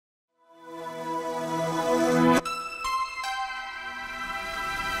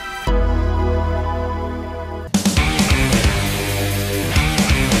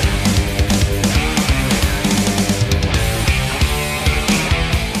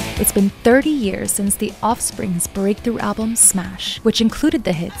It's been 30 years since the Offspring's breakthrough album Smash, which included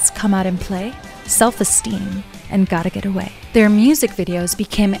the hits Come Out and Play, Self-Esteem, and Gotta Get Away. Their music videos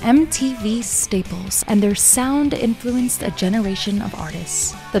became MTV staples, and their sound influenced a generation of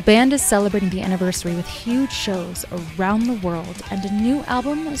artists. The band is celebrating the anniversary with huge shows around the world and a new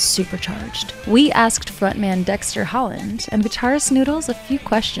album, Supercharged. We asked frontman Dexter Holland and guitarist Noodles a few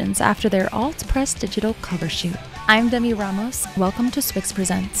questions after their Alt Press digital cover shoot. I'm Demi Ramos. Welcome to SWIXXZ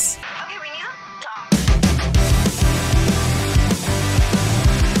Presents.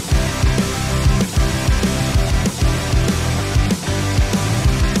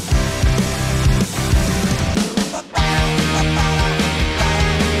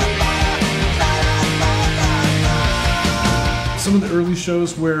 Some of the early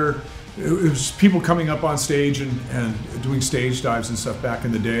shows where it was people coming up on stage and doing stage dives and stuff back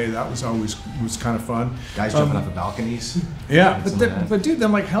in the day, that was always kind of fun. Guys jumping off of balconies. Yeah, but dude,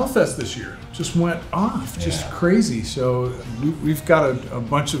 then like Hellfest this year just went off, just crazy. So we've got a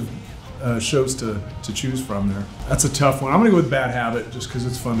bunch of shows to choose from there. That's a tough one. I'm gonna go with Bad Habit just because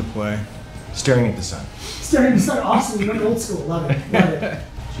it's fun to play. Staring at the Sun. Staring at the Sun, awesome. You went old school, love it, love it.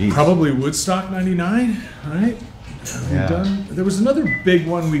 Jeez. Probably Woodstock '99, right? Yeah. There was another big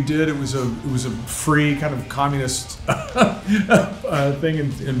one we did. It was a free kind of communist thing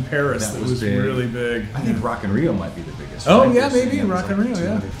in Paris that was really big. I think Rock in Rio might be the biggest. Oh right? yeah, maybe Rock in Rio.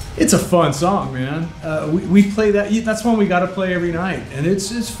 Yeah, it's a fun song, man. We play that. That's one we got to play every night, and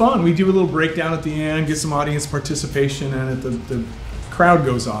it's fun. We do a little breakdown at the end, get some audience participation, and the crowd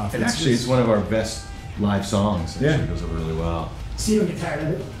goes off. And actually, it's one of our best live songs. It actually goes over really well. So you don't get tired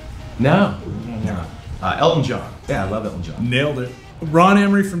of it? No. Elton John. Yeah, I love Elton John. Nailed it. Ron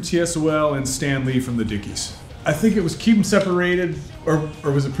Emery from TSOL and Stan Lee from the Dickies. I think it was Keep 'Em Separated, or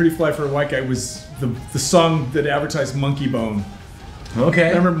was it Pretty Fly for a White Guy, was the song that advertised Monkey Bone. Okay.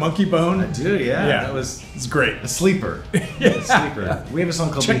 Remember Monkey Bone? I do, yeah. It's great. A sleeper. A sleeper. We have a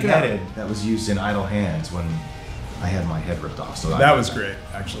song called Beheaded that was used in Idle Hands when I had my head ripped off. So that was great,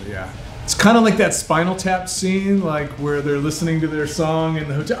 actually, yeah. It's kind of like that Spinal Tap scene, like where they're listening to their song in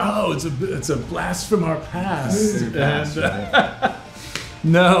the hotel. Oh, it's a blast from our past.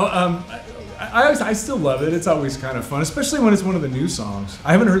 No, I still love it. It's always kind of fun, especially when it's one of the new songs.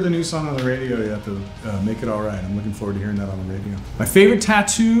 I haven't heard the new song on the radio yet, though. Make It All Right. I'm looking forward to hearing that on the radio. My favorite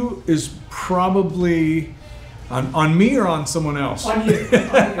tattoo is probably on me or on someone else? On you. Your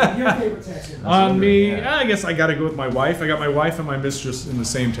favorite tattoo. On me, yeah. I guess I got to go with my wife. I got my wife and my mistress in the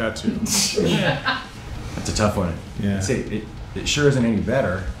same tattoo. That's a tough one. Yeah. I'd say it sure isn't any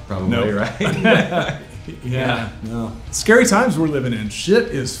better, probably, right? Yeah. No. Scary times we're living in. Shit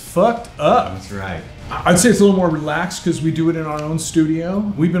is fucked up. That's right. I'd say it's a little more relaxed because we do it in our own studio.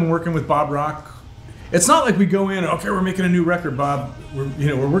 We've been working with Bob Rock. It's not like we go in, okay, we're making a new record, Bob.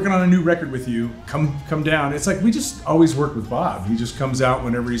 We're working on a new record with you. Come down. It's like we just always work with Bob. He just comes out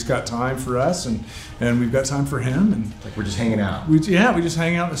whenever he's got time for us, and we've got time for him. And like we're just hanging out. We just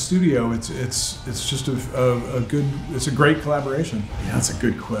hang out in the studio. It's just a great collaboration. Yeah, that's a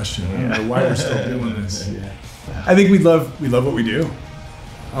good question. I don't know why we're still doing this. Yeah. I think we love what we do.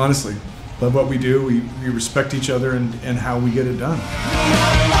 Honestly, love what we do. We respect each other and how we get it done.